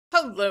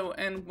Hello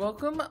and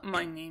welcome.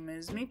 My name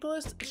is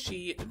Meepless,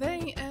 she,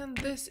 they, and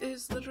this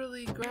is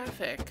literally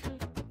graphic.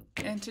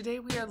 And today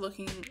we are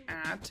looking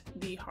at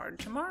The Hard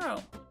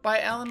Tomorrow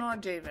by Eleanor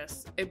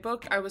Davis, a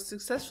book I was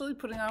successfully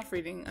putting off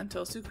reading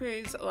until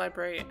Sucre's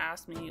library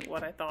asked me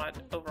what I thought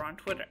over on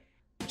Twitter.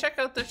 Check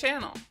out their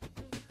channel.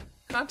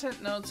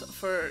 Content notes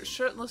for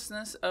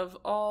shirtlessness of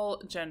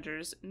all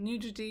genders,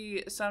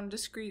 nudity, some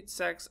discreet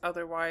sex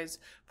otherwise,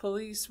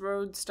 police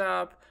road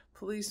stop,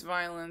 police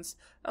violence,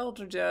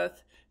 elder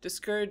death,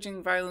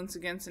 discouraging violence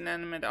against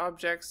inanimate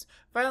objects,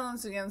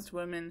 violence against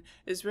women,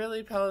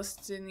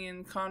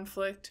 Israeli-Palestinian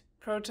conflict,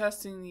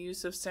 protesting the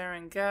use of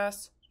sarin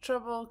gas,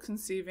 trouble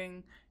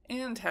conceiving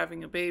and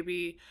having a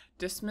baby,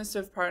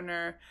 dismissive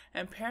partner,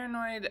 and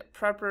paranoid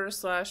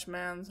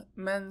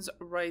prepper/men's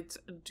rights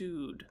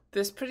dude.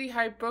 This pretty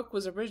hype book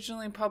was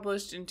originally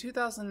published in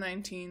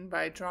 2019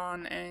 by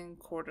Drawn and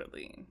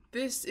Quarterly.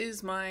 This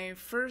is my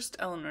first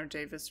Eleanor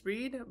Davis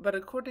read, but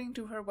according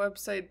to her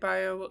website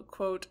bio,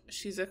 quote,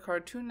 she's a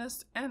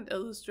cartoonist and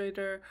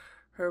illustrator.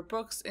 Her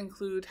books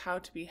include How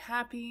to Be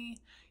Happy,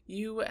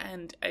 You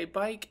and a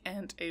Bike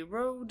and a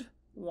Road,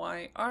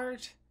 Why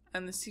Art,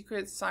 and the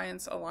Secret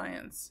Science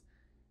Alliance,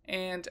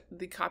 and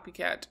The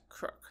Copycat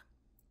Crook.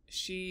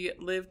 She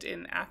lived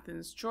in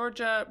Athens,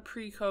 Georgia,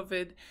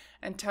 pre-COVID,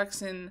 and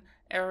Tucson,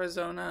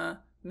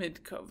 Arizona,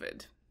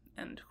 mid-COVID,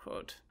 end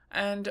quote.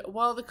 And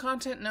while the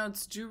content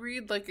notes do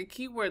read like a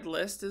keyword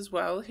list as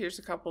well, here's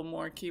a couple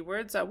more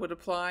keywords that would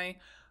apply: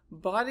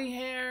 body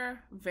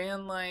hair,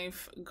 van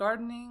life,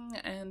 gardening,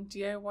 and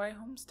DIY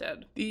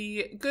homestead.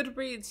 The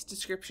Goodreads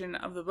description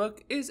of the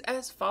book is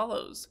as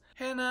follows.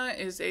 Hannah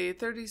is a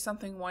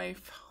 30-something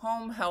wife,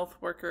 home health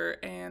worker,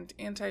 and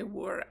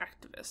anti-war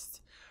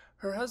activist.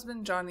 Her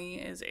husband Johnny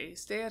is a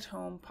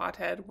stay-at-home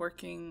pothead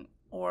working,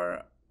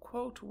 or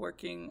quote,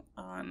 working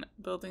on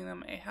building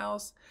them a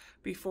house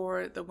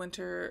before the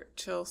winter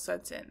chill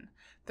sets in.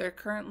 They're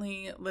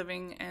currently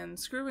living and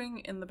screwing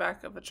in the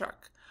back of a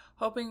truck,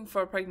 hoping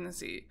for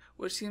pregnancy,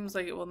 which seems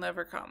like it will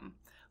never come.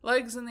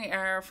 Legs in the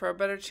air for a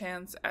better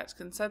chance at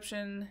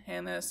conception,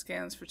 Hannah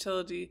scans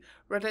fertility,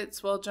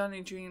 Reddits while Johnny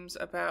dreams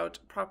about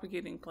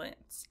propagating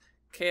plants,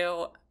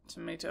 kale,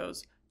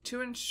 tomatoes,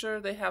 to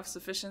ensure they have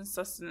sufficient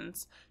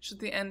sustenance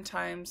should the end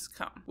times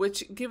come,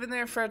 which, given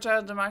their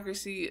fragile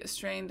democracy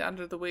strained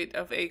under the weight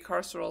of a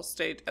carceral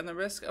state and the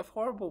risk of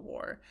horrible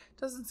war,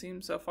 doesn't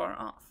seem so far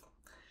off.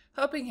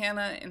 Helping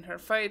Hannah in her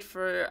fight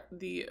for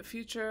the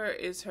future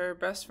is her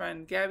best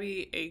friend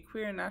Gabby, a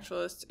queer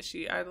naturalist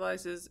she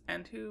idolizes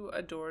and who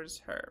adores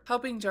her.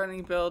 Helping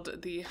Johnny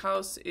build the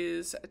house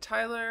is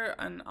Tyler,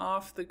 an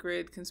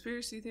off-the-grid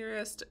conspiracy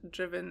theorist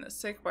driven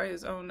sick by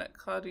his own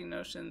cloudy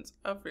notions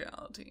of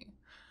reality.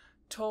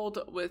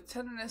 Told with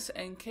tenderness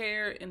and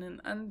care in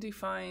an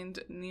undefined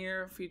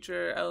near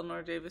future,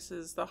 Eleanor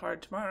Davis's The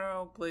Hard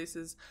Tomorrow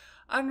blazes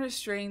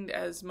unrestrained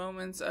as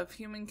moments of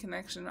human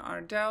connection are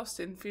doused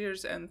in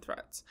fears and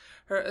threats.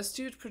 Her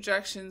astute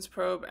projections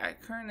probe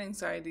at current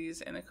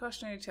anxieties in a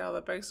cautionary tale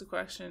that begs the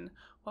question,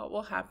 what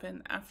will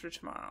happen after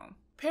tomorrow?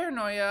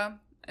 Paranoia,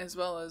 as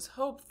well as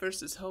hope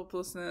versus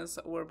hopelessness,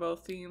 were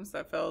both themes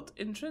that felt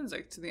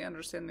intrinsic to the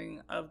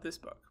understanding of this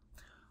book.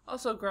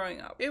 Also,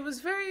 growing up, it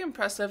was very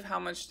impressive how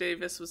much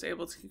Davis was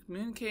able to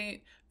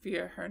communicate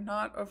via her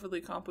not overly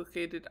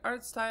complicated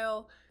art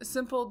style.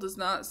 Simple does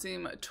not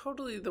seem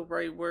totally the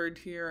right word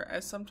here,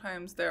 as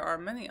sometimes there are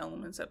many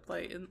elements at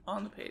play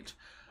on the page.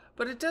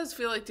 But it does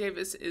feel like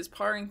Davis is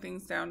paring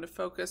things down to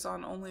focus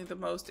on only the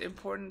most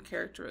important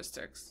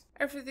characteristics.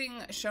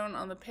 Everything shown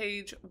on the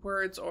page,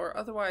 words or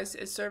otherwise,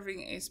 is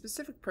serving a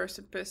specific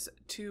purpose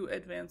to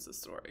advance the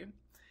story.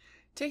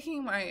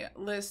 Taking my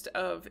list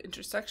of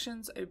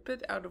intersections a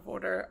bit out of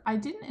order, I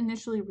didn't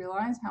initially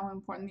realize how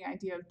important the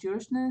idea of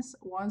Jewishness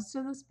was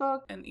to this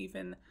book, and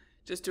even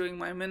just doing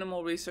my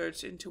minimal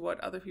research into what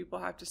other people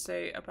have to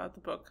say about the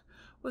book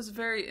was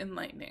very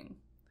enlightening.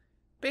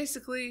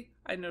 Basically,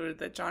 I noted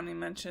that Johnny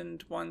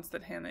mentioned once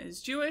that Hannah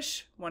is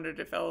Jewish, wondered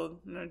if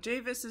Eleanor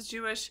Davis is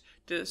Jewish,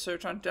 did a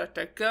search on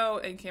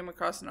DuckDuckGo, and came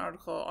across an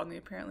article on the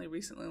apparently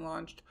recently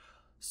launched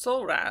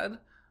Soulrad,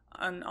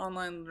 an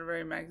online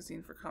literary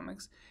magazine for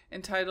comics,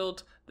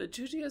 entitled The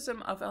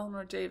Judaism of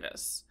Eleanor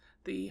Davis,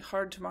 The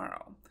Hard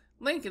Tomorrow.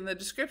 Link in the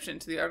description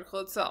to the article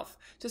itself.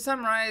 To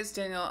summarize,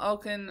 Daniel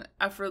Elkin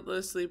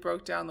effortlessly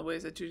broke down the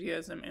ways that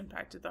Judaism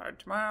impacted The Hard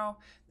Tomorrow.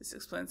 This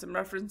explains some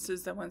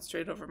references that went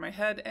straight over my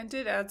head and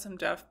did add some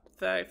depth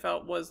that I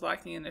felt was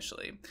lacking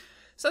initially.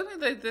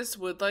 Something like this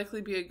would likely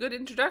be a good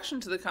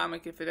introduction to the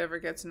comic if it ever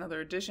gets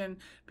another edition,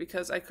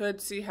 because I could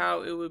see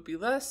how it would be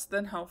less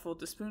than helpful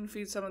to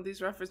spoon-feed some of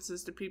these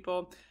references to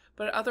people,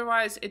 but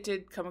otherwise it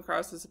did come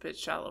across as a bit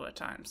shallow at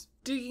times.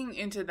 Digging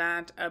into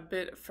that a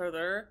bit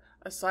further,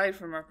 aside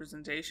from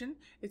representation,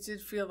 it did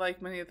feel like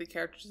many of the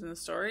characters in the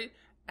story,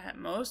 at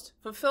most,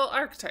 fulfill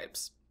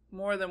archetypes.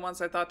 More than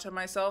once I thought to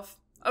myself,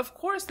 of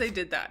course they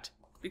did that,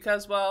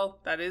 because, well,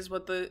 that is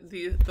what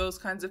those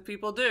kinds of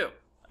people do.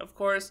 Of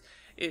course,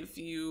 if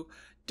you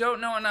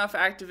don't know enough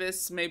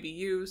activists, maybe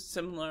you,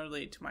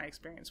 similarly to my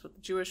experience with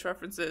the Jewish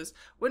references,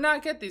 would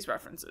not get these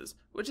references,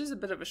 which is a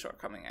bit of a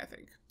shortcoming, I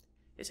think.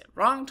 Is it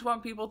wrong to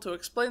want people to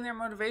explain their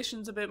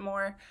motivations a bit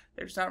more?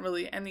 There's not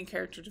really any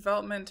character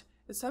development.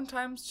 It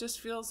sometimes just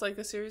feels like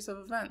a series of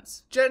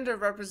events. Gender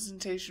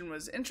representation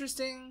was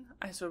interesting.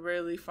 I so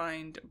rarely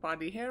find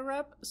body hair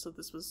rep, so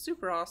this was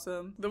super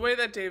awesome. The way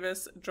that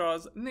Davis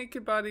draws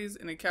naked bodies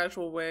in a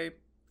casual way,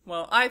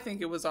 well, I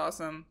think it was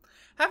awesome.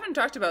 Haven't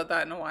talked about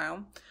that in a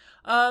while.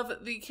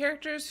 Of the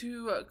characters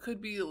who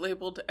could be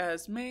labeled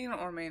as main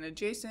or main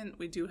adjacent,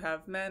 we do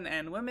have men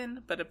and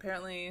women, but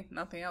apparently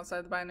nothing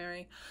outside the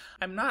binary.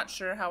 I'm not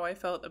sure how I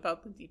felt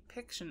about the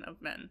depiction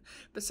of men.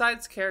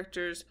 Besides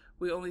characters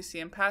we only see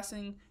in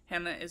passing,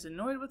 Hannah is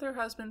annoyed with her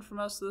husband for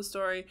most of the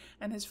story,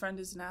 and his friend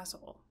is an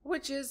asshole.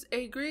 Which is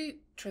a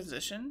great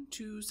transition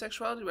to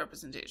sexuality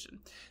representation.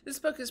 This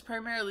book is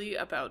primarily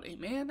about a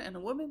man and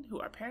a woman who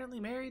are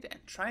apparently married and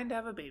trying to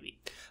have a baby.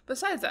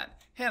 Besides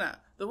that, Hannah,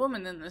 the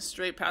woman in this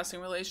straight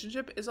passing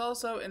relationship, is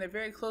also in a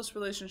very close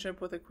relationship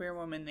with a queer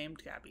woman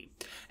named Gabby.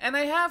 And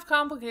I have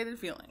complicated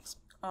feelings.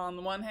 On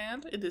the one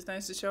hand, it is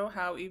nice to show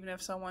how even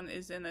if someone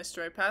is in a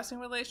straight passing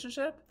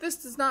relationship,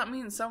 this does not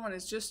mean someone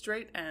is just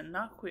straight and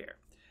not queer.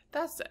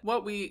 That said,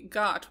 what we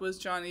got was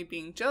Johnny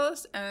being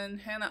jealous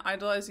and Hannah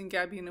idolizing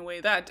Gabby in a way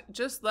that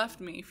just left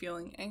me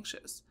feeling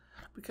anxious.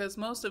 Because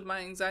most of my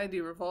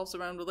anxiety revolves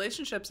around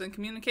relationships and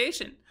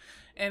communication,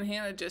 and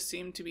Hannah just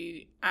seemed to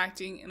be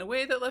acting in a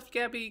way that left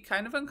Gabby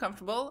kind of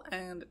uncomfortable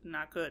and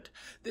not good.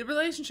 The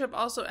relationship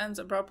also ends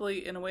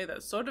abruptly in a way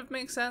that sort of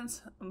makes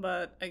sense,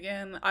 but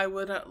again, I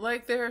would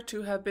like there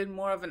to have been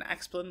more of an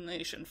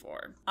explanation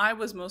for. I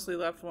was mostly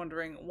left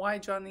wondering why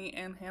Johnny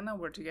and Hannah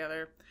were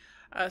together,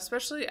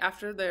 especially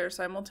after their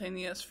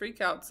simultaneous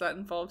freakouts that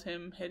involved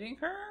him hitting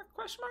her, ?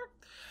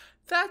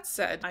 That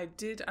said, I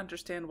did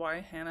understand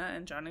why Hannah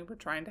and Johnny were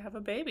trying to have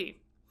a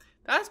baby.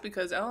 That's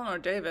because Eleanor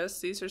Davis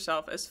sees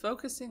herself as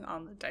focusing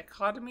on the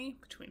dichotomy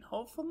between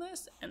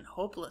hopefulness and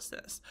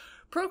hopelessness.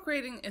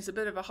 Procreating is a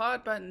bit of a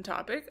hot-button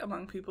topic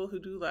among people who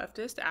do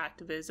leftist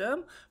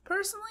activism.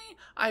 Personally,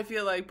 I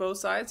feel like both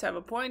sides have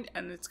a point,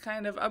 and it's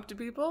kind of up to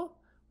people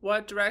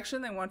what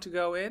direction they want to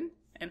go in.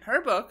 In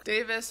her book,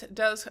 Davis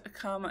does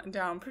come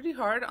down pretty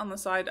hard on the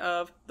side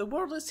of the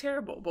world is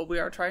terrible, but we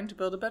are trying to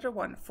build a better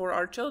one for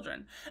our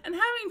children. And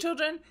having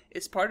children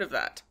is part of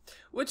that,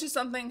 which is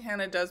something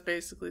Hannah does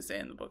basically say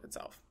in the book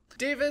itself.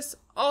 Davis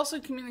also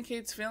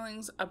communicates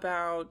feelings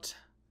about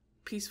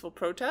peaceful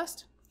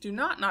protest, do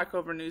not knock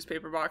over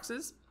newspaper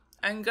boxes,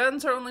 and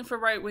guns are only for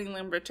right-wing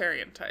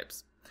libertarian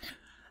types.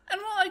 And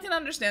while I can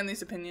understand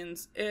these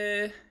opinions,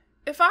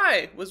 if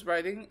I was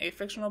writing a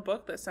fictional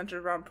book that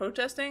centered around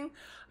protesting,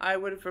 I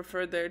would have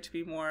preferred there to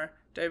be more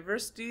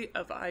diversity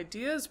of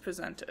ideas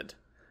presented.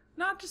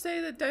 Not to say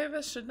that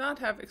Davis should not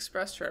have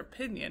expressed her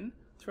opinion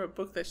through a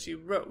book that she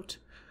wrote,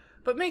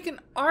 but make an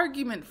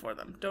argument for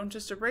them. Don't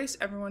just erase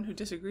everyone who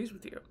disagrees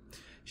with you.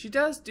 She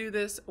does do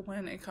this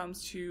when it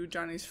comes to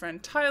Johnny's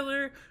friend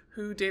Tyler,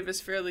 who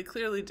Davis fairly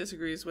clearly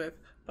disagrees with,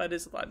 but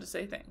is allowed to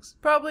say things.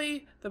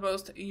 Probably the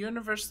most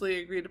universally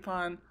agreed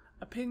upon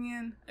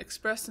opinion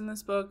expressed in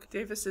this book,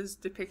 Davis's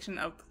depiction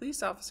of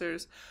police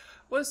officers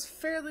was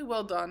fairly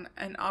well done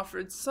and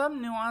offered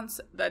some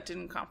nuance that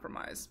didn't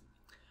compromise.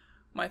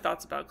 My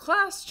thoughts about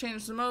class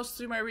changed the most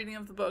through my reading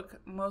of the book,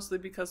 mostly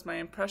because my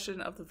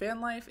impression of the van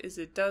life is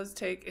it does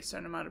take a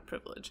certain amount of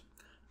privilege.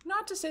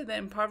 Not to say that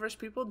impoverished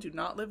people do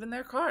not live in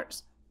their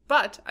cars,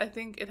 but I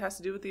think it has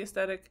to do with the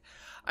aesthetic.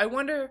 I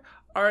wonder,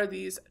 are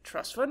these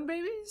trust fund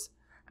babies?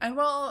 And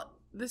while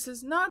this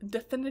is not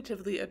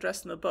definitively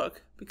addressed in the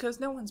book, because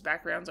no one's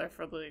backgrounds are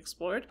fully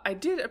explored, I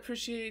did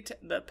appreciate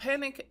the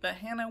panic that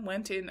Hannah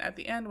went in at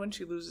the end when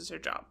she loses her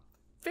job.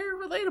 Very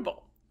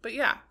relatable. But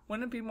yeah,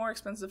 wouldn't it be more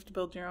expensive to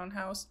build your own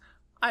house?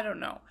 I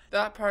don't know.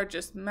 That part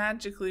just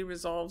magically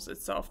resolves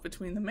itself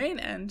between the main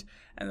end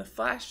and the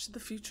flash to the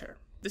future.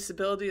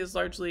 Disability is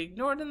largely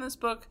ignored in this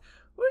book,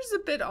 which is a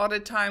bit odd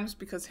at times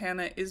because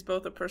Hannah is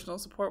both a personal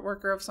support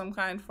worker of some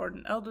kind for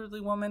an elderly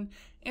woman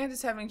and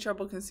is having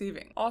trouble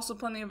conceiving. Also,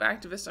 plenty of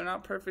activists are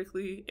not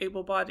perfectly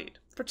able-bodied.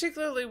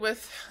 Particularly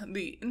with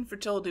the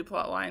infertility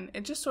plotline,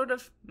 it just sort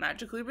of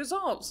magically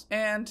resolves,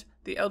 and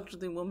the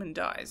elderly woman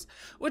dies,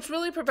 which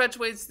really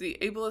perpetuates the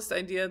ableist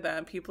idea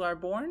that people are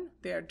born,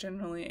 they are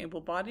generally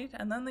able-bodied,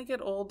 and then they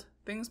get old,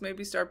 things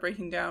maybe start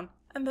breaking down,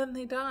 and then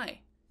they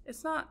die.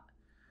 It's not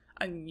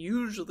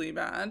unusually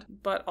bad,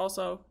 but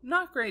also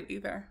not great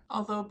either.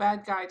 Although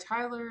bad guy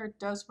Tyler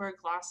does wear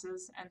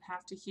glasses and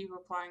have to keep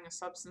applying a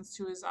substance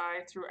to his eye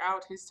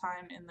throughout his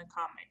time in the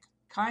comic.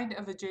 Kind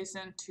of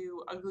adjacent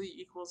to ugly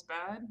equals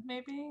bad,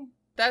 maybe?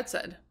 That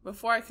said,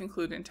 before I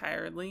conclude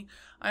entirely,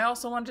 I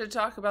also wanted to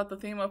talk about the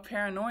theme of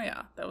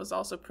paranoia that was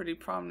also pretty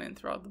prominent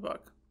throughout the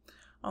book.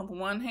 On the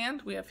one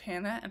hand, we have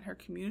Hannah and her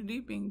community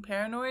being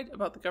paranoid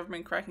about the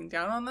government cracking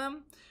down on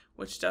them,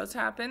 which does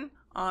happen.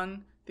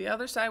 On the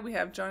other side, we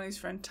have Johnny's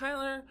friend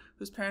Tyler,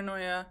 whose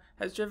paranoia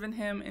has driven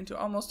him into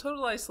almost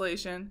total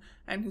isolation,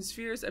 and whose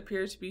fears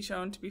appear to be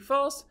shown to be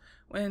false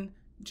when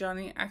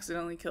Johnny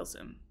accidentally kills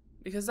him.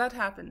 Because that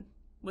happened.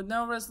 with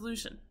no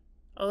resolution.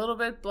 A little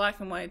bit black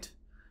and white,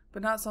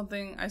 but not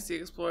something I see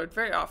explored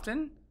very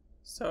often.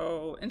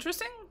 So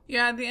interesting?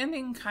 Yeah, the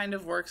ending kind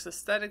of works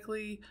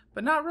aesthetically,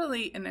 but not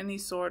really in any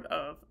sort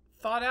of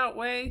thought out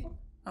way,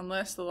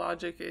 unless the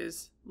logic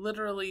is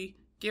literally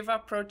give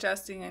up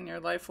protesting and your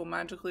life will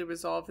magically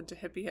resolve into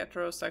hippie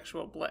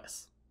heterosexual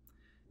bliss.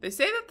 They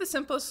say that the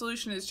simplest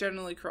solution is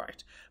generally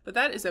correct, but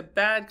that is a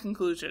bad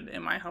conclusion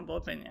in my humble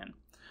opinion.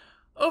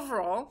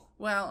 Overall,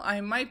 while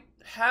I might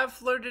have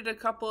flirted a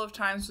couple of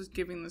times with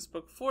giving this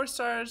book 4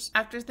 stars,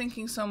 after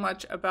thinking so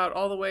much about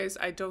all the ways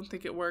I don't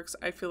think it works,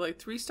 I feel like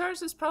 3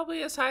 stars is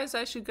probably as high as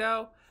I should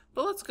go,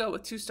 but let's go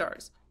with 2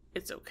 stars.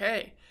 It's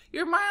okay.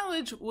 Your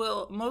mileage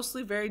will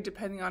mostly vary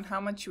depending on how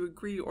much you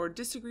agree or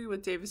disagree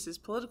with Davis's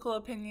political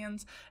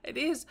opinions. It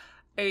is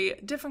a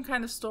different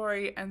kind of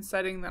story and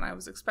setting than I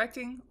was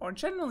expecting, or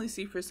generally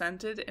see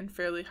presented in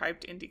fairly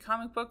hyped indie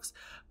comic books,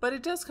 but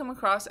it does come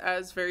across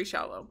as very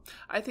shallow.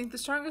 I think the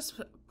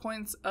strongest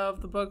points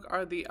of the book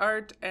are the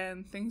art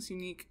and things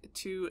unique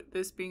to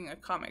this being a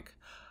comic.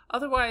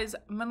 Otherwise,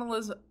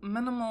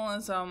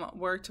 minimalism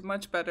worked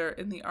much better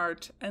in the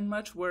art and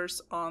much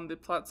worse on the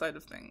plot side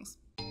of things.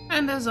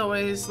 And as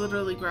always,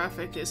 Literally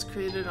Graphic is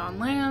created on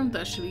land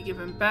that should be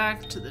given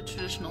back to the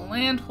traditional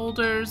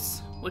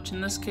landholders, which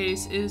in this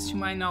case is, to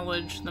my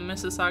knowledge, the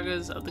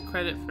Mississaugas of the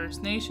Credit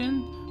First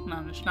Nation,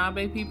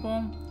 Anishinaabe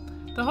people,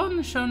 the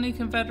Haudenosaunee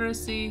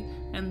Confederacy,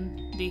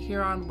 and the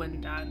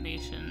Huron-Wendat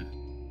Nation.